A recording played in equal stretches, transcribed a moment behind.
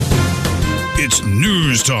It's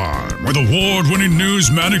news time with award-winning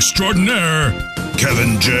newsman extraordinaire,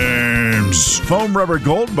 Kevin James. Foam rubber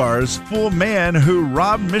gold bars fool man who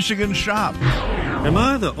robbed Michigan shop. Am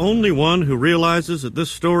I the only one who realizes that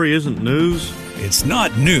this story isn't news? It's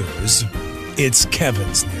not news. It's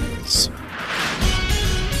Kevin's news.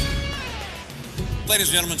 Ladies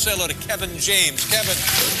and gentlemen, say hello to Kevin James. Kevin.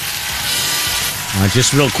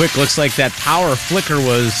 Just real quick, looks like that power flicker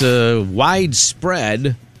was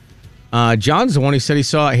widespread. John's the one who said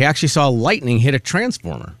he actually saw lightning hit a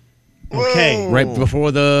transformer. Okay, right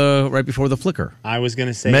before the flicker. I was going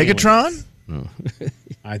to say Megatron.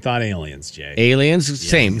 I thought aliens, Jay. Aliens,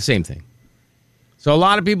 same thing. So a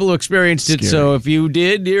lot of people who experienced it. So if you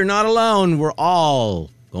did, you're not alone. We're all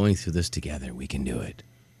going through this together. We can do it.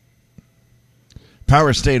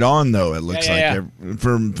 Power stayed on, though, it looks like.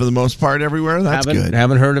 For the most part everywhere. That's good.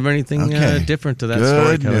 Haven't heard of anything different to that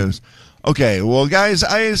story. Good news. Okay, well, guys,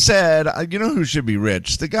 I said, you know who should be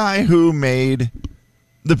rich? The guy who made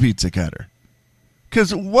the pizza cutter.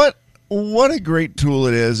 Because what a great tool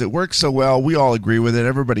it is. It works so well. We all agree with it.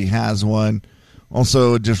 Everybody has one.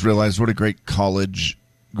 Also, just realized what a great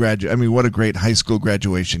what a great high school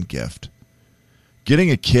graduation gift.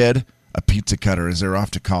 Getting a kid a pizza cutter as they're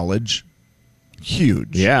off to college,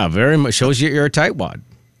 huge. Yeah, very much. Shows you're a tightwad.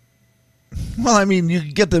 Well, I mean, you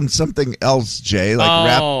get them something else, Jay,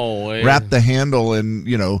 like wrap the handle in,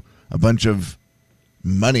 a bunch of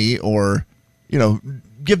money or,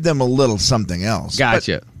 give them a little something else.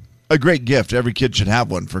 Gotcha. But a great gift. Every kid should have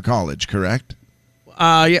one for college, correct?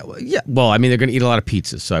 Yeah. Well, I mean, they're going to eat a lot of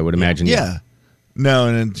pizzas, so I would imagine. Yeah. No,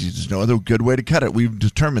 and there's no other good way to cut it. We've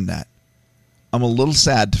determined that. I'm a little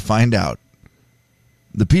sad to find out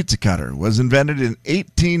the pizza cutter was invented in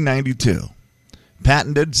 1892.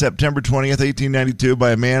 Patented September 20th, 1892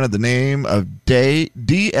 by a man of the name of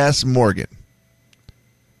D.S. Morgan.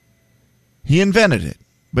 He invented it.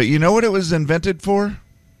 But you know what it was invented for?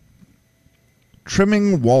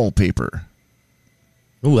 Trimming wallpaper.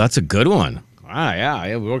 Ooh, that's a good one. Yeah,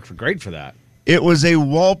 it worked great for that. It was a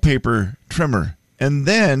wallpaper trimmer. And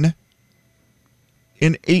then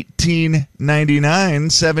in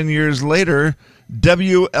 1899, 7 years later,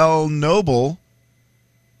 W.L. Noble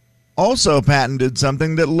also patented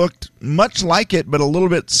something that looked much like it, but a little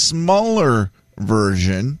bit smaller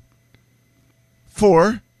version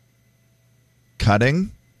for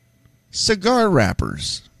cutting cigar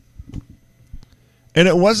wrappers. And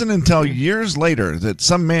it wasn't until years later that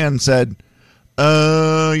some man said,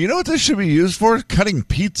 you know what this should be used for? Cutting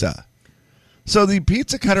pizza. So the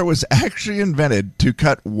pizza cutter was actually invented to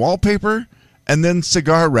cut wallpaper and then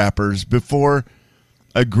cigar wrappers before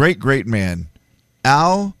a great man,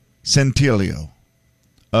 Al Santillo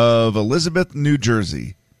of Elizabeth, New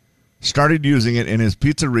Jersey, started using it in his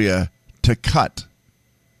pizzeria to cut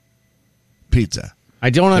pizza.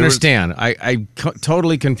 I don't understand. I'm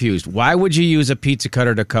totally confused. Why would you use a pizza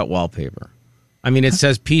cutter to cut wallpaper? I mean, it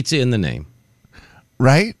says pizza in the name.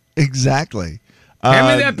 Right? Exactly.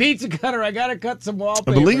 Hand me that pizza cutter. I got to cut some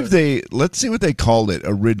wallpaper. I believe let's see what they called it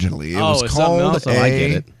originally. It was called I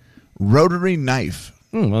get it. Rotary knife.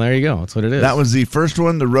 Well, there you go. That's what it is. That was the first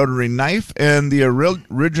one, the rotary knife, and the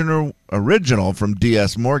original from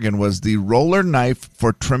D.S. Morgan was the roller knife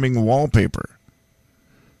for trimming wallpaper.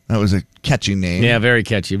 That was a catchy name. Yeah, very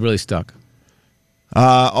catchy. Really stuck.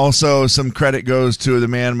 Also, some credit goes to the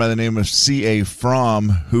man by the name of C.A. Fromm,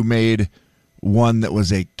 who made one that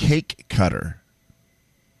was a cake cutter.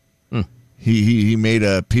 He made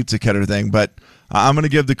a pizza cutter thing, but I'm going to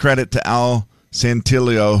give the credit to Al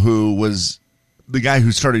Santillo, who was the guy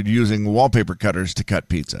who started using wallpaper cutters to cut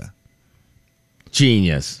pizza.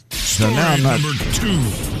 Genius. So now I'm not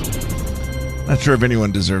sure if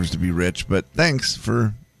anyone deserves to be rich, but thanks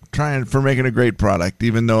for making a great product,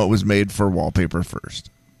 even though it was made for wallpaper first.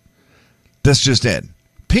 That's just it.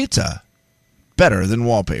 Pizza, better than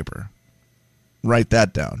wallpaper. Write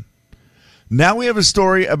that down. Now we have a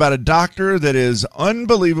story about a doctor that is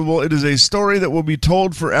unbelievable. It is a story that will be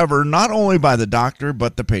told forever, not only by the doctor,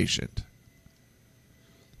 but the patient.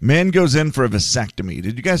 Man goes in for a vasectomy.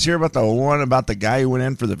 Did you guys hear about the one about the guy who went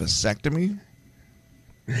in for the vasectomy?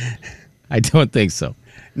 I don't think so.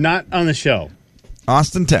 Not on the show.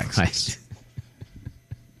 Austin, Texas.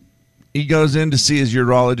 He goes in to see his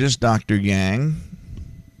urologist, Dr. Yang.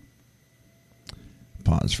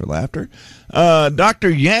 Pause for laughter. Dr.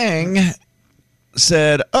 Yang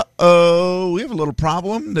said, we have a little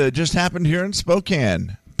problem that just happened here in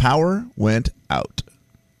Spokane. Power went out.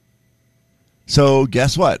 So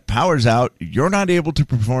guess what? Power's out. You're not able to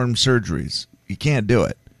perform surgeries. You can't do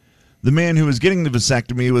it. The man who was getting the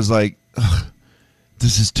vasectomy was like,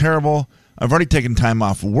 this is terrible. I've already taken time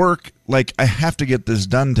off work. Like, I have to get this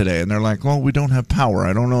done today. And they're like, well, we don't have power.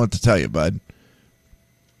 I don't know what to tell you, bud.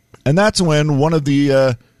 And that's when one of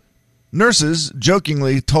the nurses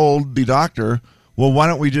jokingly told the doctor, well, why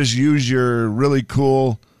don't we just use your really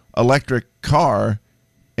cool electric car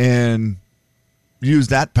and use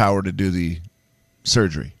that power to do the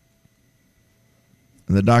surgery?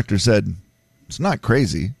 And the doctor said, it's not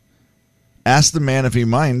crazy. Asked the man if he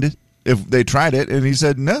minded if they tried it, and he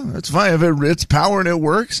said, no, it's fine. If it's power and it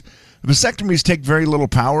works. Vasectomies take very little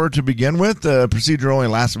power to begin with. The procedure only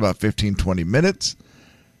lasts about 15, 20 minutes.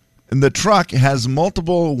 And the truck has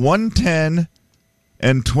multiple 110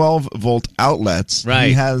 and 12-volt outlets. Right.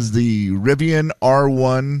 He has the Rivian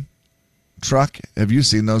R1 truck. Have you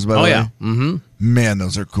seen those, by the way? Yeah. Mm-hmm. Man,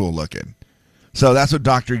 those are cool looking. So that's what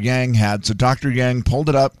Dr. Yang had. So Dr. Yang pulled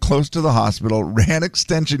it up close to the hospital, ran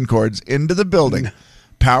extension cords into the building,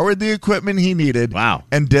 powered the equipment he needed, Wow.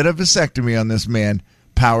 and did a vasectomy on this man,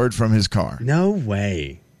 powered from his car. No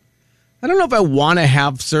way. I don't know if I want to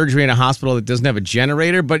have surgery in a hospital that doesn't have a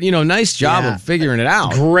generator, but, nice job Yeah. of figuring it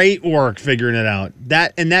out. Great work figuring it out.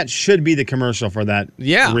 That should be the commercial for that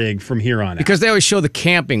rig from here on out. Because they always show the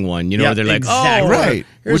camping one. Yep, They're like, exactly. oh, Right.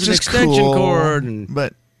 here's Which an is extension cool, cord. And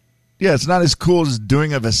But, yeah, it's not as cool as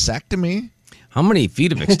doing a vasectomy. how many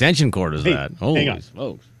feet of extension cord is Hey, that? hang Holy on.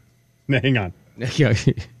 smokes. Hang on. Yeah.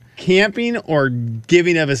 Camping or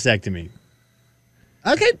giving a vasectomy?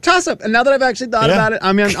 Okay, toss up. And now that I've actually thought Yeah. about it,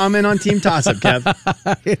 I'm in on team toss up, Kev.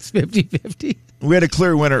 It's 50-50. We had a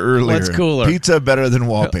clear winner earlier. What's cooler? Pizza better than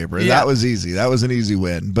wallpaper. Yeah. That was easy. That was an easy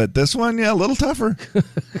win. But this one, a little tougher.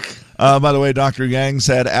 By the way, Dr. Yang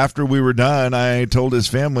said after we were done, I told his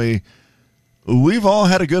family, we've all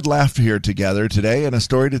had a good laugh here together today and a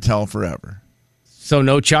story to tell forever. So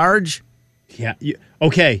no charge? Yeah.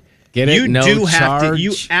 Okay. Get it? You No do have to. You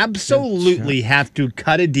charge? absolutely have to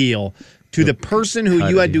cut a deal to the person who cut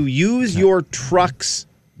you a had to deal. use your truck's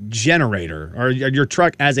generator or your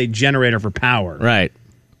truck as a generator for power. Right.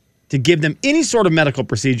 To give them any sort of medical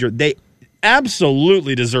procedure, they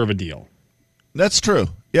absolutely deserve a deal. That's true.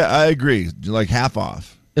 Yeah, I agree. Like half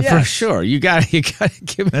off. For Yes. sure. You got to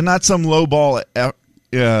give it. And not some low ball. Yeah.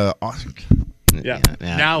 Yeah,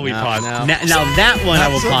 Now we no, pause. no. Now that one I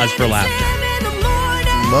will pause for laughter.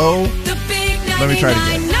 Low. Let me try it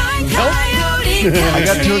again. I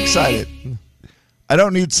got too excited. I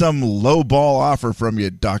don't need some low ball offer from you,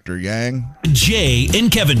 Dr. Yang, Jay and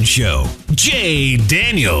Kevin Show. Jay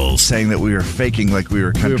Daniels. saying that we were faking like we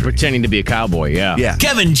were We country. were pretending to be a cowboy, yeah. Yeah.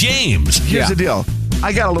 Kevin James. Here's the deal.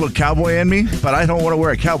 I got a little cowboy in me, but I don't want to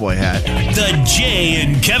wear a cowboy hat. The Jay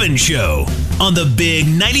and Kevin Show on the Big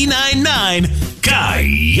 99.9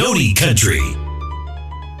 Coyote Country.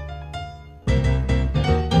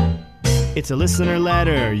 It's a listener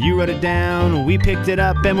letter. You wrote it down. We picked it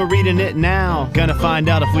up and we're reading it now. Gonna find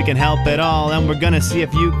out if we can help at all. And we're gonna see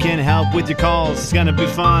if you can help with your calls. It's gonna be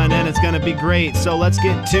fun and it's gonna be great. So let's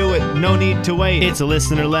get to it. No need to wait. It's a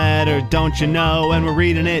listener letter, don't you know? And we're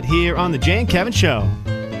reading it here on the Jay and Kevin Show.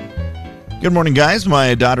 Good morning, guys.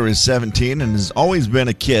 My daughter is 17 and has always been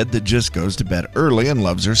a kid that just goes to bed early and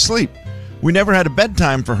loves her sleep. We never had a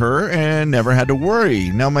bedtime for her and never had to worry.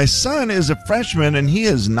 Now, my son is a freshman and he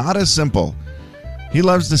is not as simple. He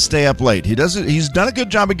loves to stay up late. He's done a good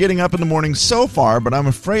job of getting up in the morning so far, but I'm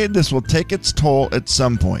afraid this will take its toll at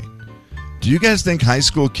some point. Do you guys think high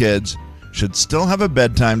school kids should still have a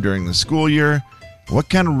bedtime during the school year? What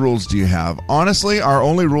kind of rules do you have? Honestly, our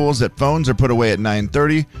only rule is that phones are put away at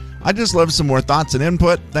 9:30. I just love some more thoughts and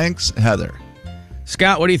input. Thanks, Heather.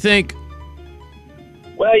 Scott, what do you think?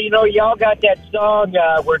 Well, y'all got that song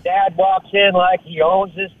where Dad walks in like he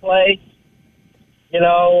owns this place.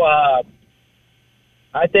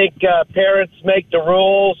 I think parents make the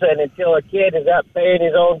rules, and until a kid is not paying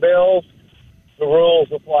his own bills, the rules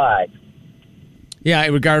apply. Yeah,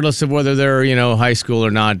 regardless of whether they're, high school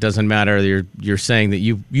or not, doesn't matter. You're saying that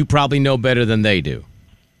you probably know better than they do.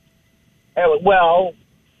 Well,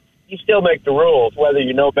 you still make the rules, whether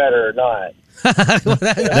you know better or not.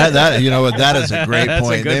 That is a great That's a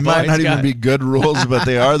point. good They might point, not even Scott. be good rules, but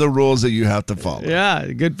they are the rules that you have to follow. Yeah,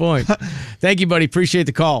 good point. Thank you, buddy. Appreciate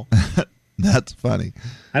the call. That's funny.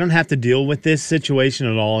 I don't have to deal with this situation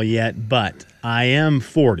at all yet, but I am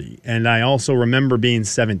 40, and I also remember being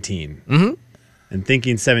 17. Mm-hmm. And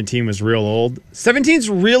thinking 17 was real old. 17's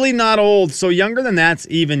really not old, so younger than that's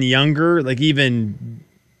even younger.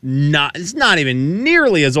 It's not even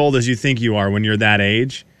nearly as old as you think you are when you're that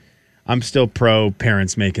age. I'm still pro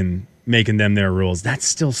parents making them their rules. That's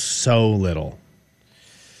still so little.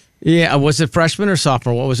 Yeah, was it freshman or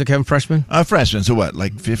sophomore? What was it, Kevin? Freshman? Freshman. So what,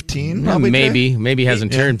 like 15? Well, maybe. Maybe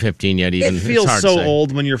hasn't turned 15 yet even. It feels hard so to say.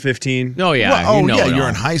 old when you're 15. Oh, yeah. Well, yeah, you're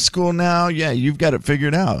in high school now. Yeah, you've got it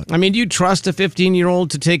figured out. I mean, do you trust a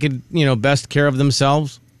 15-year-old to take best care of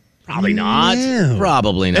themselves? Probably not. No.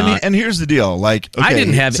 Probably not. And here's the deal. Like, okay, I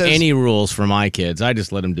didn't have it says- any rules for my kids. I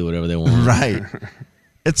just let them do whatever they want. Right.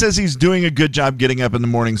 It says he's doing a good job getting up in the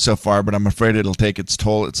morning so far, but I'm afraid it'll take its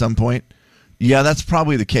toll at some point. Yeah, that's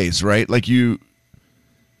probably the case, right? Like you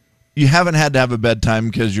haven't had to have a bedtime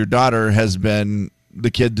because your daughter has been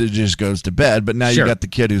the kid that just goes to bed, but now Sure. you got the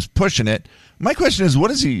kid who's pushing it. My question is,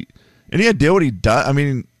 what is he? Any idea what he does? I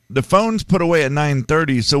mean, the phone's put away at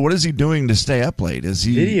 9:30, so what is he doing to stay up late? Is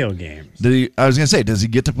he Video games. I was gonna say, does he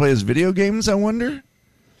get to play his video games? I wonder,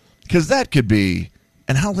 because that could be.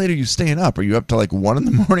 And how late are you staying up? Are you up to like 1 in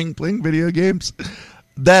the morning playing video games?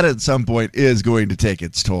 That at some point is going to take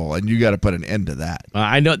its toll, and you got to put an end to that.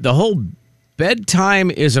 I know the whole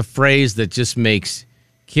bedtime is a phrase that just makes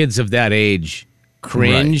kids of that age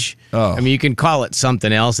cringe. Right. Oh. I mean, you can call it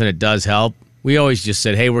something else, and it does help. We always just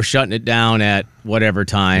said, hey, we're shutting it down at whatever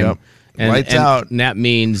time. Yep. And, Lights out. And that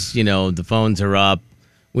means, the phones are up.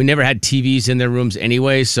 We never had TVs in their rooms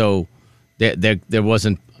anyway, so there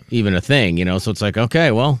wasn't even a thing, So it's like,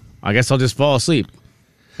 okay, well, I guess I'll just fall asleep.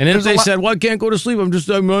 And then if they said, well, I can't go to sleep,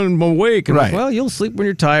 I'm awake. And I'm like, Right. well, you'll sleep when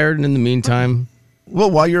you're tired, and in the meantime... Well,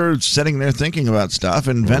 while you're sitting there thinking about stuff,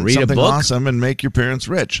 invent Read a something book. awesome and make your parents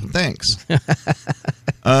rich. Thanks.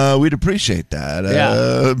 We'd appreciate that.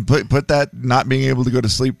 Yeah. Put that not being able to go to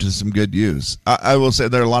sleep to some good use. I will say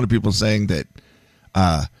there are a lot of people saying that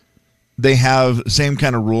they have same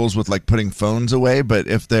kind of rules with like putting phones away, but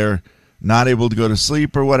if they're not able to go to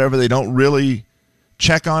sleep or whatever, they don't really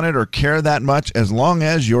check on it or care that much as long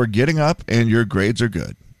as you're getting up and your grades are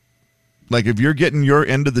good. Like if you're getting your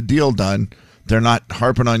end of the deal done, they're not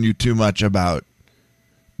harping on you too much about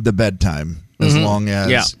the bedtime as long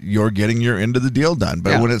as you're getting your end of the deal done.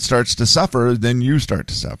 But when it starts to suffer, then you start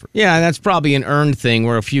to suffer. Yeah, and that's probably an earned thing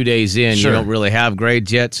where a few days in, Sure. you don't really have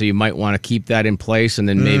grades yet, so you might want to keep that in place, and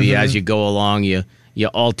then maybe as you go along, you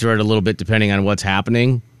alter it a little bit depending on what's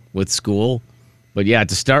happening with school. But yeah,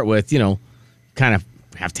 to start with, kind of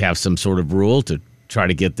have to have some sort of rule to try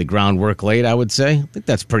to get the groundwork laid, I would say. I think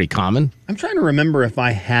that's pretty common. I'm trying to remember if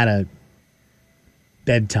I had a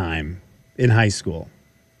bedtime in high school.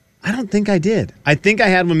 I don't think I did. I think I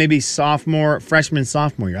had one maybe freshman,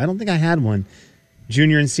 sophomore year. I don't think I had one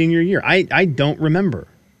junior and senior year. I don't remember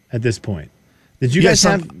at this point. Did you guys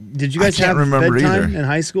have remember bedtime either. in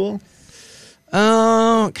high school?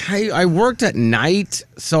 I worked at night,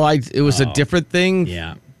 so it was a different thing.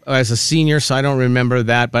 Yeah. As a senior, so I don't remember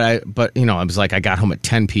that. But I was like, I got home at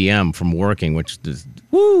 10 p.m. from working, which is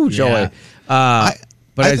joy. Yeah.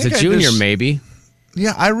 But I as a think I junior, just- maybe.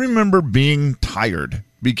 Yeah, I remember being tired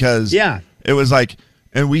because Yeah. it was like,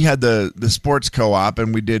 and we had the sports co-op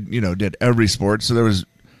and we did every sport. So there was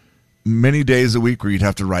many days a week where you'd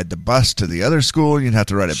have to ride the bus to the other school and you'd have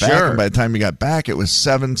to ride it back. Sure. And by the time you got back, it was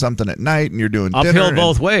 7-something at night and you're doing dinner. Uphill and-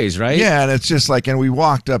 both ways, right? Yeah, and it's just like, and we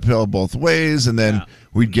walked uphill both ways, and then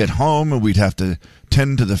we'd get home and we'd have to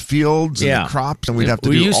tend to the fields and the crops, and we'd have to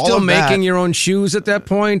Were do you all still of that. making your own shoes at that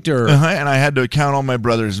point, or And I had to count all my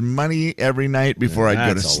brother's money every night before I'd go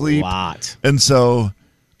to That's sleep. A lot. And so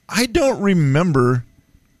I don't remember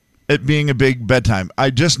it being a big bedtime.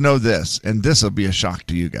 I just know this, and this will be a shock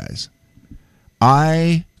to you guys.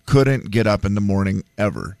 I couldn't get up in the morning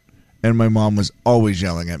ever, and my mom was always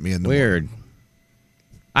yelling at me in the Weird.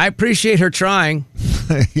 I appreciate her trying.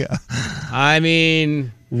 morning. Yeah. I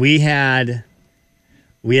mean, We had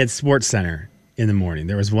Sports Center in the morning.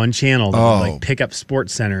 There was one channel that would like pick up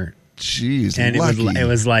Sports Center, Jeez, and lucky. it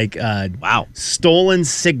was like wow. stolen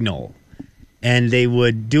signal, and they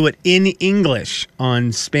would do it in English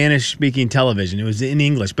on Spanish-speaking television. It was in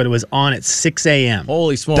English, but it was on at 6 a.m.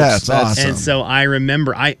 Holy smokes. That's awesome. And so I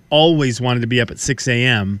remember I always wanted to be up at 6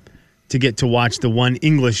 a.m. to get to watch the one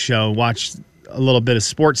English show, watch a little bit of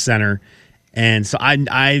Sports Center. And so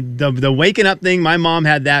the waking up thing, my mom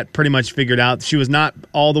had that pretty much figured out. She was not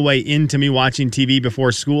all the way into me watching TV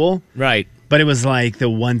before school. Right. But it was like the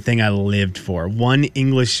one thing I lived for. One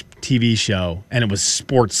English TV show, and it was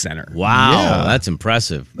Sports Center. Wow, Yeah. that's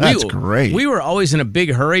impressive. That's great. We were always in a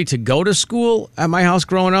big hurry to go to school at my house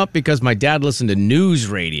growing up because my dad listened to news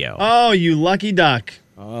radio. Oh, you lucky duck.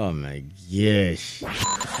 Oh, my gosh.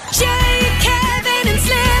 Jay, Kevin, and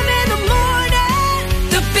Slim in the morning.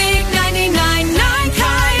 The big 99.9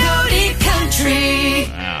 Coyote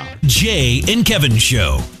Country. Wow. Jay and Kevin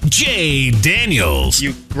Show. Jay Daniels.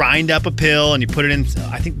 You grind up a pill and you put it in,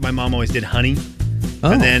 I think my mom always did honey.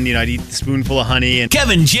 Oh. And then, I'd eat a spoonful of honey. And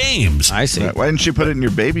Kevin James. I see. Why didn't you put it in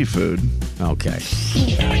your baby food? Okay.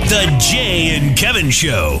 The Jay and Kevin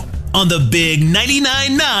Show on the Big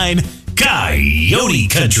 99.9 Coyote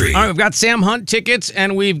Country. All right, we've got Sam Hunt tickets,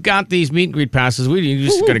 and we've got these meet and greet passes. We're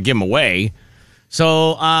just going to give them away.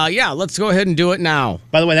 So, let's go ahead and do it now.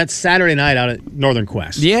 by the way, that's Saturday night out at Northern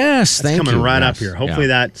Quest. Yes, That's thank you. coming right up Yes, here. Hopefully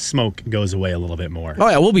yeah. that smoke goes away a little bit more. Oh,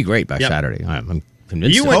 yeah, we'll be great by Yep. Saturday. I'm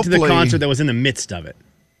convinced. You of it. went to the Hopefully- concert that was in the midst of it.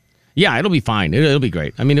 Yeah, it'll be fine. It'll be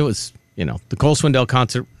great. I mean, it was, the Cole Swindell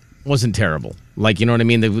concert wasn't terrible. Like, you know what I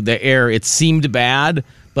mean? The air, it seemed bad,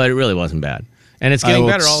 but it really wasn't bad. And it's getting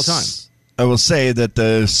better all the time. I will say that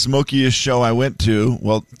the smokiest show I went to,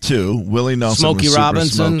 Willie Nelson Smokey was super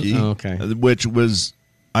Robinson? smoky, Oh, okay. which was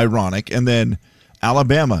ironic. And then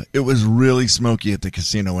Alabama, it was really smoky at the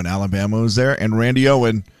casino when Alabama was there. And Randy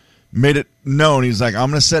Owen made it known. He's like, I'm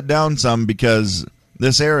going to set down some because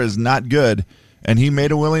this air is not good. And he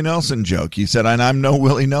made a Willie Nelson joke. He said, and I'm no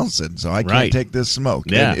Willie Nelson, so I can't Right. take this smoke.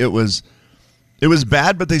 Yeah. And it was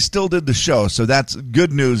bad, but they still did the show. So that's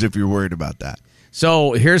good news if you're worried about that.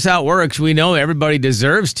 So here's how it works. We know everybody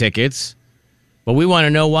deserves tickets, but we want to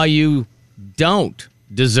know why you don't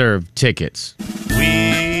deserve tickets.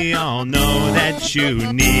 We all know that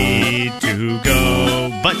you need to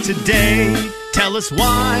go, but today, tell us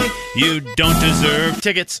why you don't deserve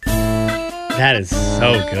tickets. That is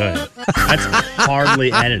so good. That's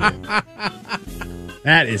hardly edited.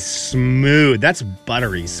 That is smooth. That's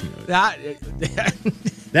buttery smooth.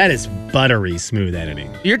 That is buttery smooth editing.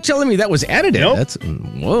 You're telling me that was edited? Nope. That's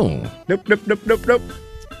whoa. Nope.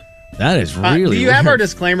 That is really. Do you have our weird.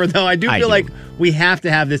 disclaimer, though? I do I feel do. like we have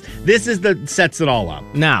to have this. This is the sets it all up.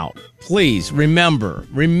 Now, please remember,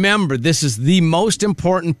 this is the most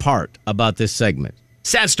important part about this segment.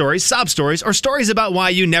 Sad stories, sob stories, or stories about why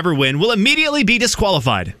you never win will immediately be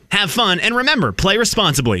disqualified. Have fun, and remember, play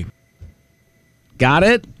responsibly. Got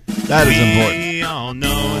it? That is important. We all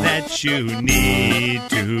know that you need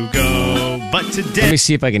to go, but Let today, me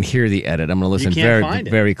see if I can hear the edit. I'm going to listen can't very, find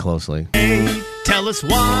it. very closely. tell us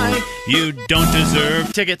why you don't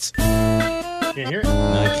deserve tickets. Can't hear it.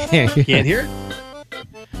 I can't. Can't hear it.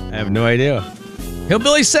 I have no idea.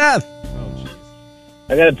 Hillbilly Seth.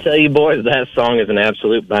 I got to tell you, boys, that song is an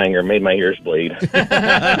absolute banger. Made my ears bleed. That's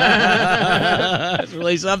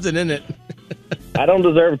really something, isn't it? I don't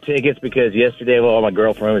deserve tickets because yesterday while my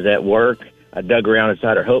girlfriend was at work, I dug around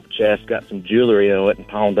inside her hope chest, got some jewelry in it, and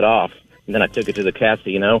pawned it off. And then I took it to the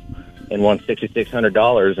casino and won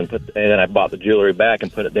 $6,600, and then I bought the jewelry back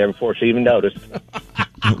and put it there before she even noticed.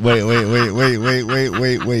 Wait.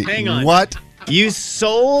 Hang on. What? You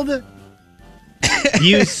sold.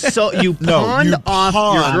 You No, pawned you off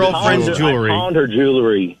pawned your girlfriend's I jewelry. pawned her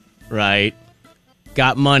jewelry. Right.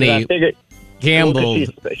 Got And I money. figured, Gambled.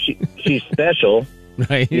 she's special,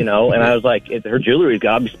 Right. and I was like, her jewelry's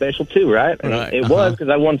got to be special too, right? And Right, it was because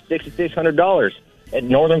I won $6,600 at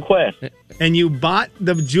Northern Quest And you bought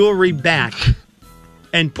the jewelry back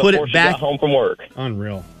and put before it she back. got home from work.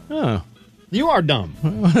 Unreal. Oh, You are dumb.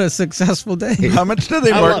 what a successful day. How much do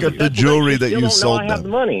they I mark love up you. the jewelry that Still you don't sold know I have the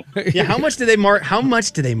them? money. Yeah, how much did they mark? How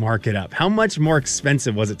much did they mark it up? How much more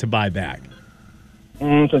expensive was it to buy back?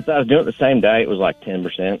 Since I was doing it the same day, it was like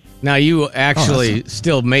 10%. Now you actually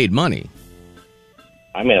still made money.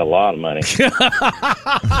 I made a lot of money. You're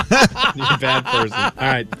a bad person. All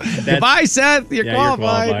right. Goodbye, Seth. You're Yeah,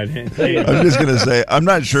 qualified. you're qualified. I'm just going to say, I'm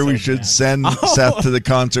not sure we should send Seth to the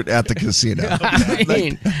concert at the casino. I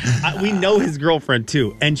mean, We know his girlfriend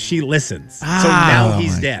too, and she listens. So now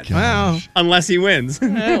he's my dead. God. wow. Unless he wins.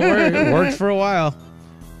 It worked for a while.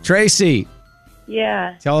 Tracy,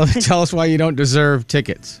 Yeah. tell us why you don't deserve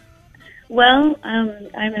tickets. Well,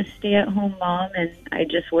 I'm a stay-at-home mom, and I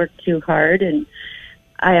just work too hard, and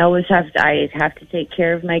I always have to take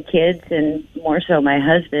care of my kids, and more so my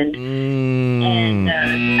husband. And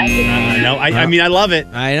I know. I mean, I love it.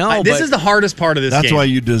 I know. This but- is the hardest part of this That's game. why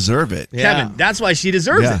you deserve it. Yeah. Kevin, that's why she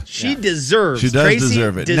deserves Yeah. it. She deserves. She does Tracy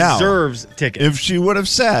deserve it. Now, deserves tickets. If she would have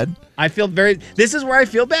said, I feel this is where I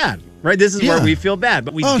feel bad, right? This is where Yeah. we feel bad,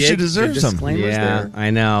 but we Oh, did. she deserves the them. disclaimers Yeah, there. I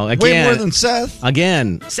know. way Again, more than Seth.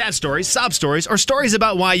 again. Sad stories, sob stories, or stories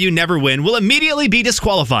about why you never win will immediately be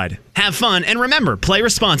disqualified. Have fun, and remember, play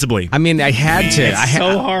responsibly. I mean, I had to. It's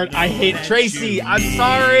so hard. I hate Tracy. I'm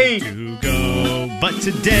sorry. To go, but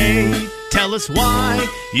today, tell us why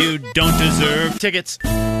you don't deserve tickets. I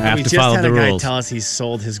have We to just follow had the a guy rules. tell us he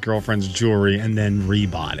sold his girlfriend's jewelry and then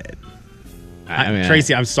rebought it. I mean,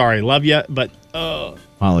 Tracy, I'm sorry. Love you, but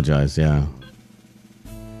apologize. Yeah.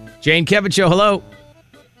 Jane Kevin Show. Hello.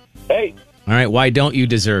 Hey, All right. Why don't you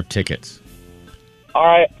deserve tickets? All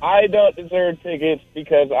right, I don't deserve tickets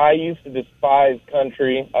because I used to despise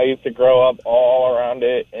country. I used to grow up all around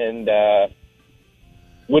it, and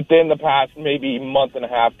within the past maybe month and a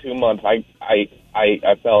half, 2 months, I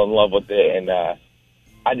fell in love with it, and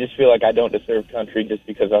I just feel like I don't deserve country just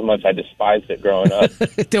because how much I despised it growing up.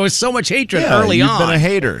 There was so much hatred Yeah, early you've on. been a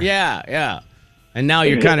hater. Yeah. And now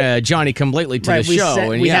you're kind of Johnny come lately to the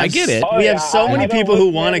show. I get it. We have so many people who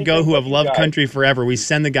want to go who have you loved guys. country forever. We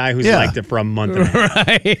send the guy who's Yeah. liked it for a month and a half.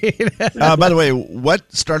 Right. By the way,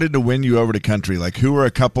 what started to win you over to country? Like, who were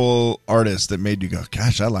a couple artists that made you go,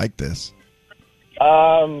 gosh, I like this?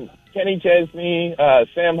 Kenny Chesney,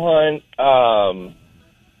 Sam Hunt,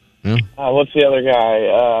 what's the other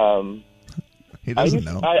guy? He doesn't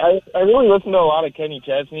know. I really listen to a lot of Kenny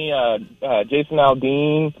Chesney, Jason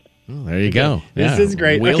Aldean. Oh, there you go. This Yeah. is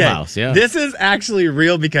great. Wheelhouse, okay. yeah. This is actually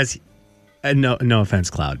real because, no offense,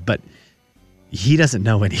 Cloud, but he doesn't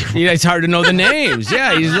know any. Yeah, it's hard to know the names.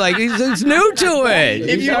 Yeah, he's new to it.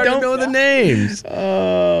 If He's you hard don't to know the names.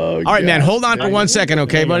 Oh, All right, man, hold on for 1 second,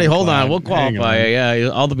 okay, buddy? Hold on. We'll Hang qualify. on. Yeah,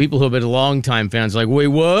 all the people who have been longtime fans are like, wait,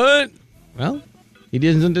 what? Well, he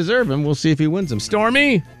doesn't deserve him. We'll see if he wins them.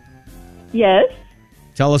 Stormy, Yes,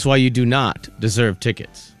 tell us why you do not deserve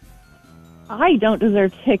tickets. I don't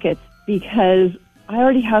deserve tickets because I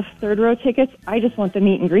already have third row tickets. I just want the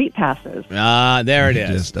meet and greet passes. There it He is.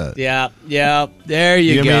 just does. Yeah, there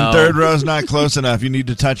you You go. mean third row's not close enough? You need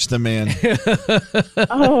to touch the man.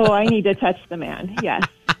 Oh, I need to touch the man. Yes.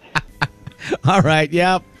 All right,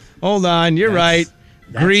 yep. Hold on, you're right.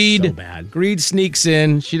 That's Greed, so bad. greed sneaks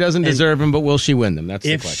in. She doesn't deserve him, but will she win them? That's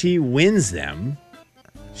the If question. she wins them,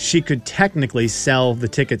 she could technically sell the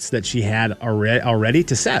tickets that she had already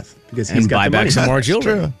to Seth because he's And got buy the back money. some more That's jewelry.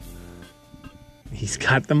 true. He's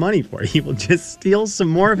got the money for it. He will just steal some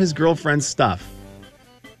more of his girlfriend's stuff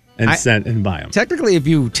and send and buy them. Technically, if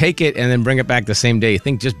you take it and then bring it back the same day,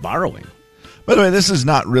 think just borrowing. By the way, this is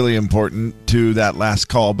not really important to that last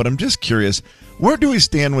call, but I'm just curious. Where do we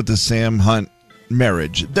stand with the Sam Hunt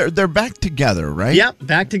marriage? They're back together, right? Yep,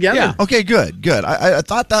 back together. Yeah. Okay, good. I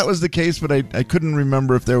thought that was the case, but I couldn't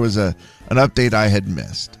remember if there was an update I had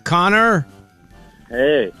missed. Connor,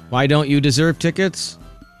 Hey, why don't you deserve tickets?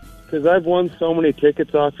 because I've won so many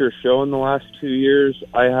tickets off your show in the last 2 years,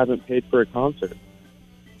 I haven't paid for a concert.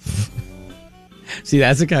 See,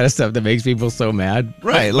 that's the kind of stuff that makes people so mad.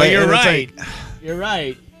 Right, But like- you're and it's right. like- You're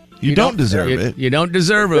right. You don't deserve you, it. You don't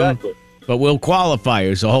deserve Exactly. them, but we'll qualify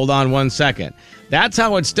you. So hold on 1 second. That's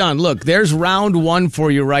how it's done. Look, there's round one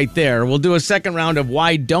for you right there. We'll do a second round of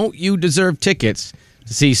why don't you deserve tickets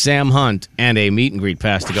to see Sam Hunt and a meet and greet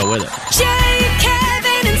pass to go with it. Jay,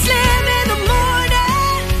 Kevin, and Slim in the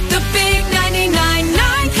morning. The big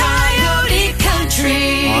 99.9 Coyote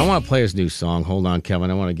Country. Oh, I want to play his new song. Hold on,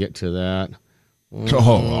 Kevin. I want to get to that.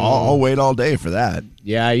 Oh, I'll wait all day for that.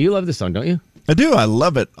 Yeah, you love this song, don't you? I do. I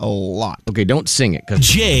love it a lot. Okay, don't sing it. 'Cause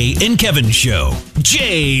Jay and Kevin Show.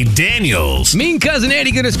 Jay Daniels. mean cousin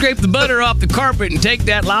Eddie gonna scrape the butter off the carpet and take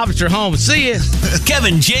that lobster home. See ya.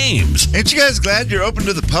 Kevin James. Ain't you guys glad you're open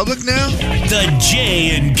to the public now? The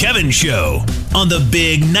Jay and Kevin Show on the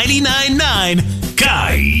big 99.9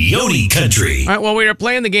 Coyote Country. All right, well, we are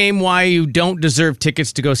playing the game why you don't deserve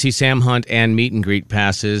tickets to go see Sam Hunt and meet and greet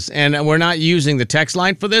passes. And we're not using the text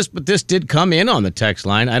line for this, but this did come in on the text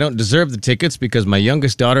line. I don't deserve the tickets because my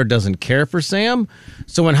youngest daughter doesn't care for Sam.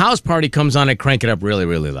 So when House Party comes on, I crank it up really,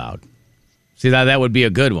 really loud. See, that would be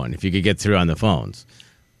a good one if you could get through on the phones.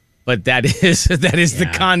 But that is the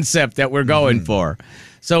concept that we're going for.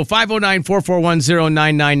 So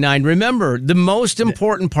 509-441-0999. Remember, the most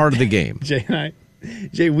important part of the game.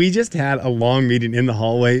 Jay, we just had a long meeting in the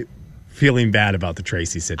hallway feeling bad about the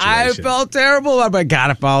Tracy situation. I felt terrible, but I got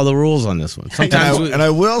to follow the rules on this one. Sometimes And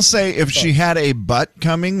I will say, if she had a but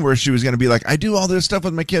coming where she was going to be like, I do all this stuff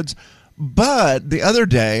with my kids, but the other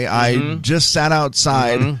day I just sat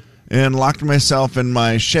outside and locked myself in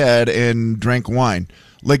my shed and drank wine.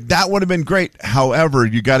 Like, that would have been great. However,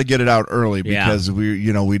 you got to get it out early because we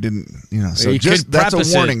didn't, so You just could that's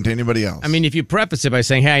preface a warning it. to anybody else. I mean, if you preface it by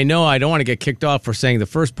saying, "Hey, I know I don't want to get kicked off for saying the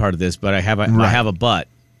first part of this, but I have a but."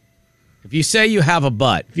 If you say you have a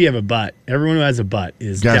but, If you have a butt, everyone who has a butt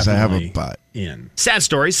is Guys, I have definitely a butt. in. Sad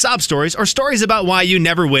stories, sob stories, or stories about why you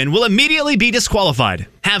never win will immediately be disqualified.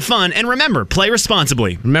 Have fun and remember, play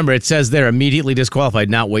responsibly. remember it says they're immediately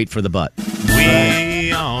disqualified. Not wait for the but.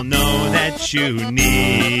 We all know that you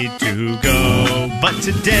need to go, but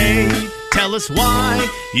today, tell us why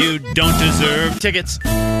you don't deserve tickets.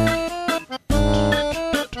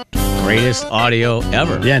 Greatest audio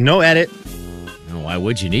ever. Yeah, no edit. No, why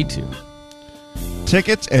would you need to?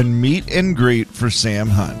 Tickets and meet and greet for Sam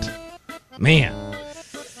Hunt. Man.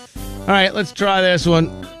 All right, let's try this one.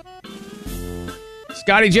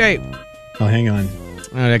 Scotty J. Oh, hang on.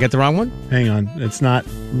 Did I get the wrong one? Hang on. It's not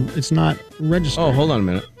registered. Oh, hold on a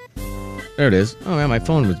minute. There it is. Oh, man, my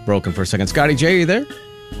phone was broken for a second. Scotty J, are you there?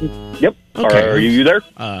 Yep. Okay. Are you there?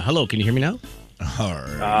 Hello, can you hear me now?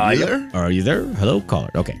 Are you there? Are you there? Hello, caller.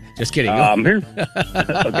 Okay, just kidding. I'm here.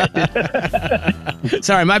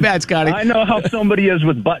 Sorry, my bad, Scotty. I know how somebody is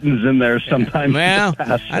with buttons in there sometimes. Well,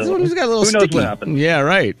 that's the one who's got a little who knows sticky. what happened. Yeah,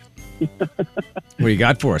 right. What do you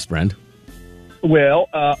got for us, Brent? Well,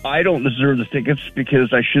 I don't deserve the tickets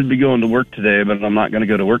because I should be going to work today, but I'm not going to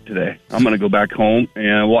go to work today. I'm going to go back home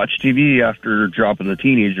and watch TV after dropping the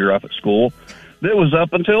teenager off at school. That was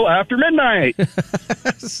up until after midnight.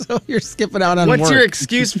 So you're skipping out on What's work. your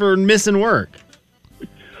excuse for missing work?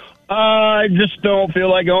 I just don't feel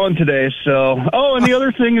like going today. So, and the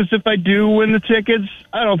other thing is, if I do win the tickets,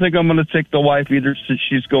 I don't think I'm going to take the wife either, since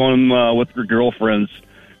she's going with her girlfriends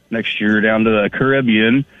next year down to the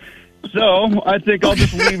Caribbean. So I think I'll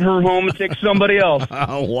just leave her home and take somebody else.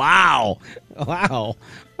 Oh, wow. All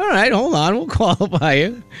right, hold on. We'll qualify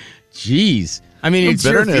you. Jeez. I mean, The it's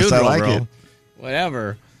your bitterness, funeral, I like bro. it.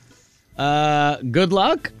 Whatever. Good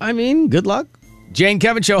luck. Good luck. Jane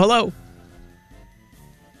Kevin Show, hello.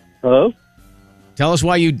 Hello? Tell us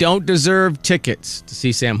why you don't deserve tickets to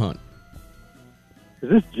see Sam Hunt. Is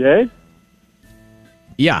this Jay?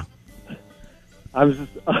 Yeah. I was just...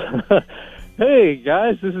 Hey,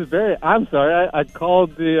 guys, this is Barry. I'm sorry. I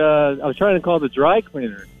called the... I was trying to call the dry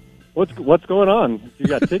cleaner. What's going on? You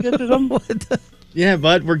got tickets or something? Yeah,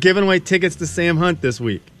 bud, we're giving away tickets to Sam Hunt this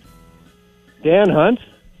week. Dan Hunt?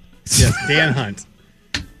 Yes, Dan Hunt.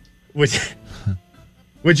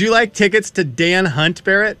 Would you like tickets to Dan Hunt,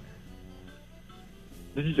 Barrett?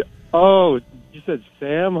 You said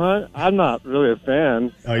Sam Hunt? I'm not really a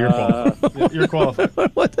fan. Oh, you're qualified. You're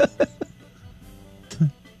qualified.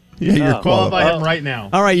 Yeah, you're qualify him right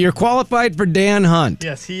now. All right, you're qualified for Dan Hunt.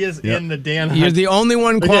 Yes, he is in the Dan Hunt. You're the only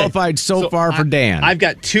one qualified so far for Dan. I've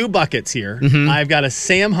got two buckets here. Mhm. I've got a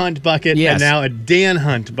Sam Hunt bucket Yes. and now a Dan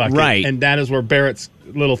Hunt bucket. Right. And that is where Barrett's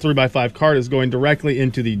little 3x5 card is going directly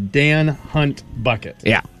into the Dan Hunt bucket.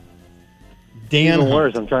 Yeah. Dan Even Hunt.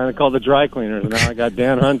 worse, I'm trying to call the dry cleaners, and now I got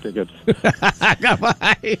Dan Hunt tickets.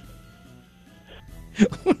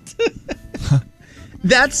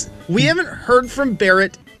 We haven't heard from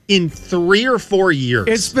Barrett in 3 or 4 years.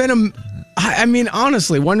 It's been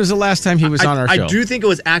honestly, when was the last time he was on our show? I do think it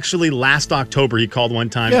was actually last October he called one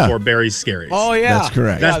time Yeah. for Barry's Scaries. Oh, yeah. That's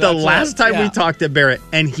correct. That's the last time yeah. we talked to Barrett,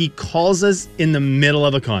 and he calls us in the middle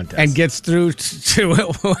of a contest. And gets through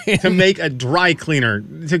to make a dry cleaner.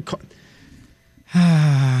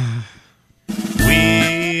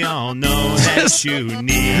 We all know that you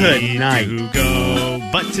need to go,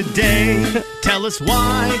 but today, tell us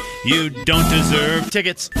why you don't deserve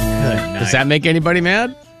tickets. Does that make anybody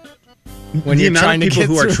mad? When The you're amount trying of to people get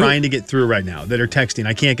who are through? trying to get through right now that are texting,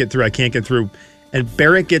 I can't get through. And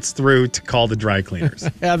Barrett gets through to call the dry cleaners.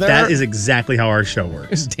 Heather? That is exactly how our show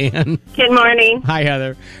works. Dan. Good morning. Hi,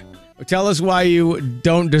 Heather. Tell us why you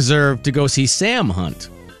don't deserve to go see Sam Hunt.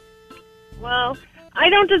 Well, I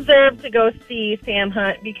don't deserve to go see Sam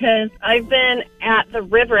Hunt because I've been at the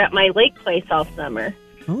river at my lake place all summer.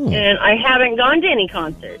 Oh. And I haven't gone to any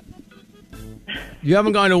concerts. You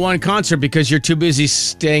haven't gone to one concert because you're too busy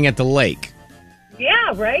staying at the lake.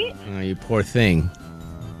 Yeah, right? Oh, you poor thing.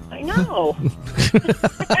 I know.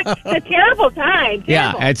 It's a terrible time. Terrible.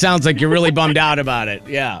 Yeah, it sounds like you're really bummed out about it.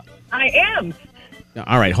 Yeah. I am.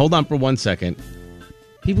 All right, hold on for 1 second.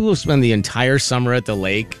 People who spend the entire summer at the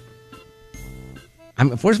lake.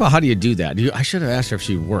 First of all, how do you do that? I should have asked her if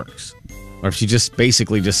she works, or if she just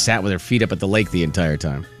basically just sat with her feet up at the lake the entire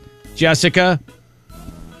time. Jessica,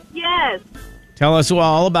 Yes, tell us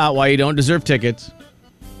all about why you don't deserve tickets.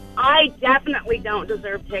 I definitely don't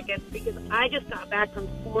deserve tickets because I just got back from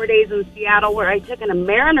 4 days in Seattle where I took in a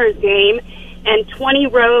Mariners game and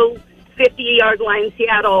 20-row, 50-yard line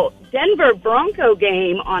Seattle Denver Bronco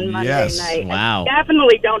game on Monday night. Wow. I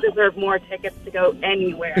definitely don't deserve more tickets to go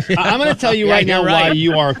anywhere. I'm going to tell you Yeah, right now you're why right.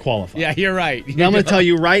 you are qualified. Yeah, you're right. I'm going to tell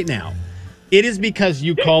you right now. It is because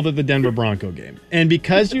you called it the Denver Bronco game. And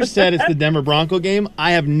because you said it's the Denver Bronco game,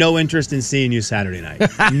 I have no interest in seeing you Saturday night.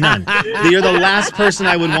 None. You're the last person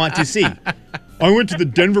I would want to see. I went to the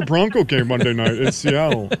Denver Bronco game Monday night in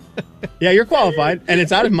Seattle. Yeah, you're qualified, and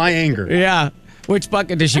it's out of my anger. Yeah. Which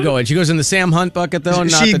bucket does she go in? She goes in the Sam Hunt bucket, though?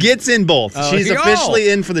 She gets in both. Oh, She's she- officially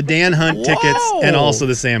in for the Dan Hunt tickets and also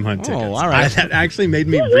the Sam Hunt tickets. all right. That actually made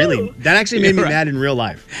me mad in real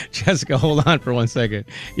life. Jessica, hold on for 1 second.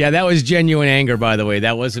 Yeah, that was genuine anger, by the way.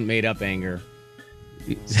 That wasn't made up anger.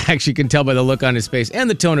 Zach, you can tell by the look on his face and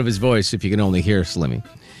the tone of his voice, if you can only hear Slimmy.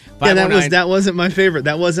 Yeah, that wasn't my favorite.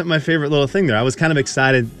 That wasn't my favorite little thing there. I was kind of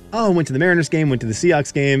excited. Oh, went to the Mariners game, went to the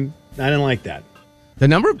Seahawks game. I didn't like that. The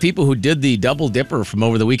number of people who did the double dipper from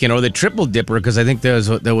over the weekend, or the triple dipper, because I think there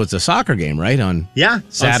was a soccer game, right, on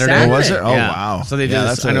Saturday. Oh, was it? Oh, Yeah. wow. So they did.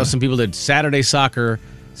 I know some people did Saturday soccer,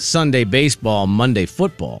 Sunday baseball, Monday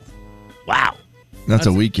football. Wow, that's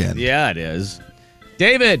a weekend. Yeah, it is.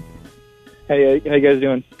 David. Hey, how you guys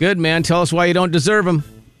doing? Good, man. Tell us why you don't deserve them.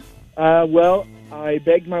 Well, I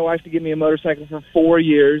begged my wife to give me a motorcycle for 4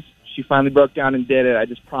 years. She finally broke down and did it. I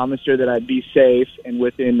just promised her that I'd be safe, and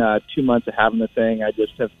within 2 months of having the thing, I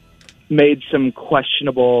just have made some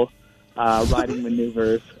questionable riding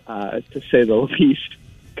maneuvers, to say the least,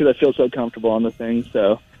 because I feel so comfortable on the thing.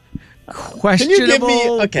 So,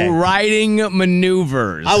 Questionable riding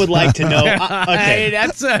maneuvers. I would like to know. Okay,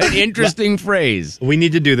 that's an interesting phrase. We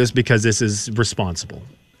need to do this because this is responsible.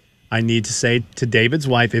 I need to say to David's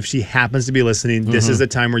wife, if she happens to be listening, this is the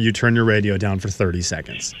time where you turn your radio down for 30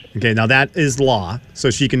 seconds. Okay, now that is law, so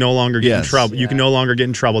she can no longer get in trouble. You can no longer get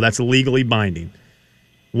in trouble. That's legally binding.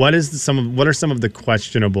 What are some of the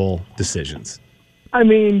questionable decisions? I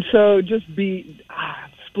mean, so just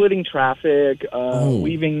splitting traffic,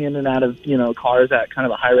 weaving in and out of cars at kind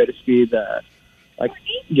of a high rate of speed.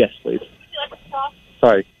 Yes, please.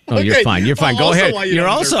 Sorry. Oh, you're fine. You're fine. Go ahead. You're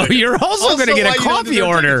also going to get a coffee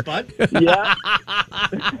order. Yeah.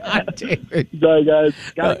 David. Sorry, guys.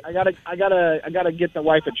 I gotta get the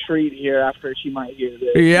wife a treat here after she might hear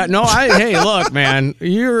this. Yeah. No. Hey, look, man.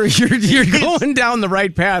 You're going down the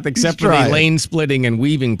right path, except for the lane splitting and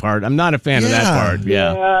weaving part. I'm not a fan of that part.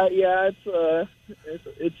 Yeah. Yeah.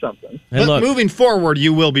 It's something. But moving forward,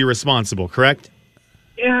 you will be responsible, correct?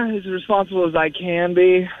 Yeah, as responsible as I can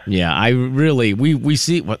be. Yeah, I really, we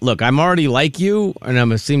see, look, I'm already like you, and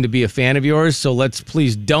I seem to be a fan of yours, so let's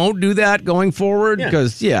please don't do that going forward,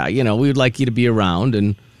 because, we would like you to be around,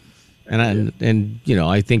 and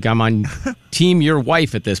I think I'm on team your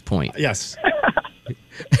wife at this point. Yes.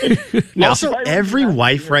 Also, every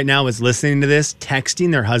wife right now is listening to this,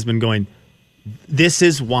 texting their husband going, this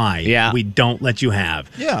is why we don't let you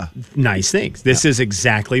have nice things. This is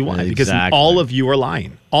exactly why. Because all of you are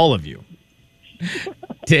lying. All of you.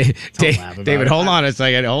 David, hold on a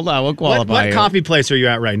second. Hold on. We'll qualify. What coffee place are you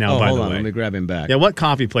at right now, by the way? Let me grab him back. Yeah, what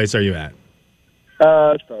coffee place are you at?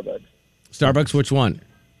 Starbucks. Starbucks, which one?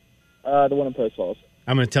 The one in Post Falls.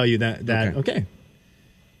 I'm going to tell you that okay.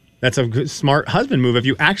 That's a good, smart husband move. If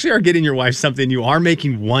you actually are getting your wife something, you are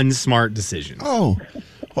making one smart decision. Oh,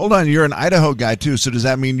 hold on. You're an Idaho guy, too, so does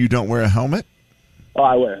that mean you don't wear a helmet? Oh,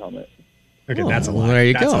 I wear a helmet. Okay, that's a lie. There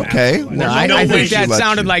you go. Okay. I think that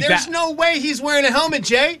sounded like There's that. no way he's wearing a helmet,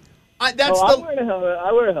 Jay. I'm wearing a helmet.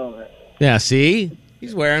 I wear a helmet. Yeah, see?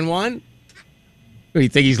 He's wearing one. You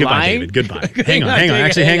think he's lying? David. Goodbye. Hang on.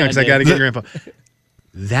 Actually, hang on, because I got to get your info.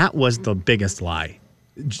 That was the biggest lie.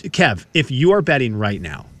 Kev, if you are betting right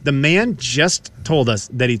now, the man just told us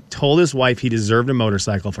that he told his wife he deserved a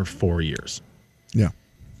motorcycle for 4 years. Yeah.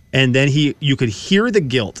 And then you could hear the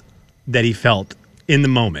guilt that he felt in the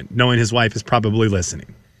moment, knowing his wife is probably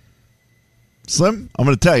listening. Slim, I'm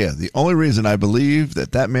going to tell you, the only reason I believe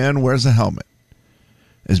that man wears a helmet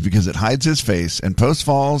is because it hides his face, and Post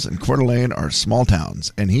Falls and Coeur d'Alene are small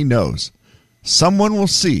towns, and he knows someone will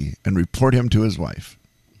see and report him to his wife.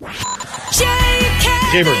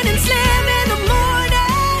 Kevin, and Slim in the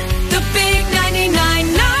morning. The big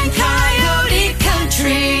 99.9 Coyote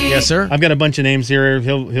Country. Yes, sir. I've got a bunch of names here.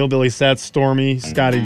 Hillbilly Seth, Stormy, Scotty